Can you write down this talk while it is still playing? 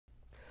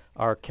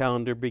Our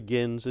calendar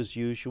begins as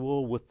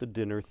usual with the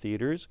dinner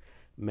theaters,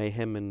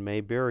 Mayhem and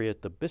Mayberry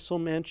at the Bissell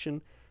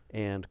Mansion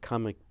and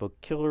Comic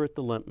Book Killer at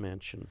the Lemp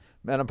Mansion.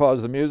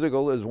 Menopause the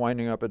Musical is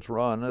winding up its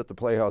run at the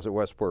Playhouse at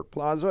Westport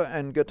Plaza,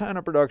 and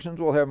Gitana Productions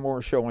will have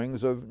more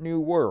showings of New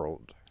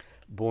World.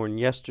 Born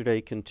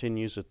Yesterday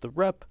continues at the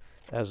Rep,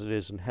 As It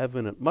Is in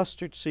Heaven at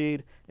Mustard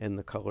Seed, and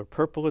The Color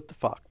Purple at the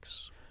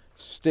Fox.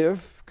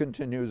 Stiff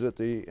continues at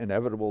the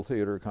Inevitable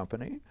Theater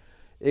Company.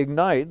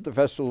 Ignite, the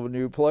Festival of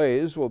New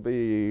Plays, will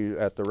be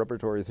at the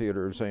Repertory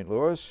Theater of St.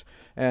 Louis,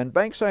 and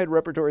Bankside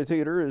Repertory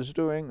Theater is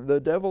doing The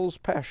Devil's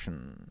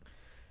Passion.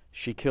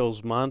 She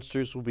Kills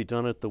Monsters will be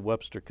done at the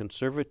Webster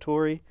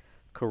Conservatory,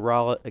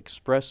 Kerala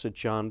Express at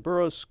John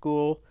Burroughs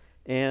School,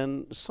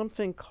 and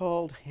something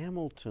called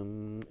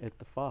Hamilton at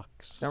the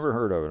Fox. Never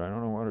heard of it. I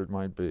don't know what it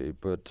might be.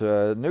 But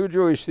New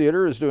Jewish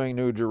Theater is doing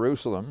New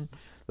Jerusalem.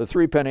 The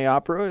Threepenny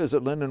Opera is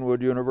at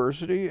Lindenwood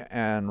University,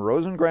 and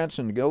Rosenkrantz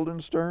and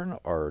Guildenstern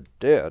are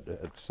dead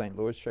at St.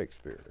 Louis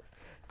Shakespeare.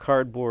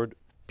 Cardboard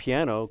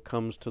Piano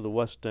comes to the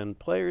West End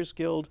Players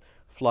Guild,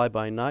 Fly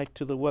By Night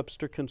to the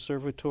Webster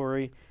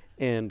Conservatory,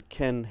 and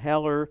Ken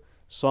Haller,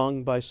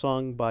 Song by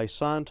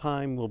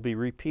Sondheim, will be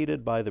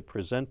repeated by the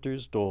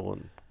presenters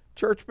Dolan.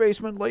 Church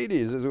Basement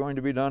Ladies is going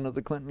to be done at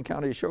the Clinton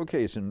County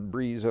Showcase in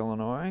Breeze,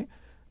 Illinois.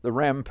 The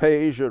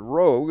Rampage at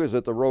Rogue is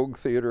at the Rogue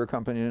Theater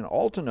Company in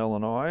Alton,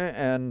 Illinois,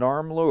 and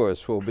Norm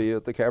Lewis will be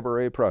at the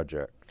Cabaret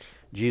Project.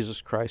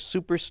 Jesus Christ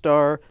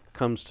Superstar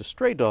comes to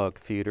Stray Dog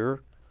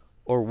Theater,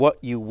 or What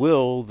You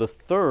Will, the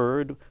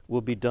third,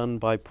 will be done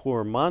by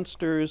Poor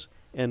Monsters,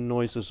 and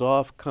Noises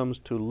Off comes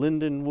to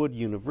Lindenwood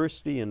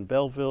University in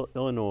Belleville,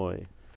 Illinois.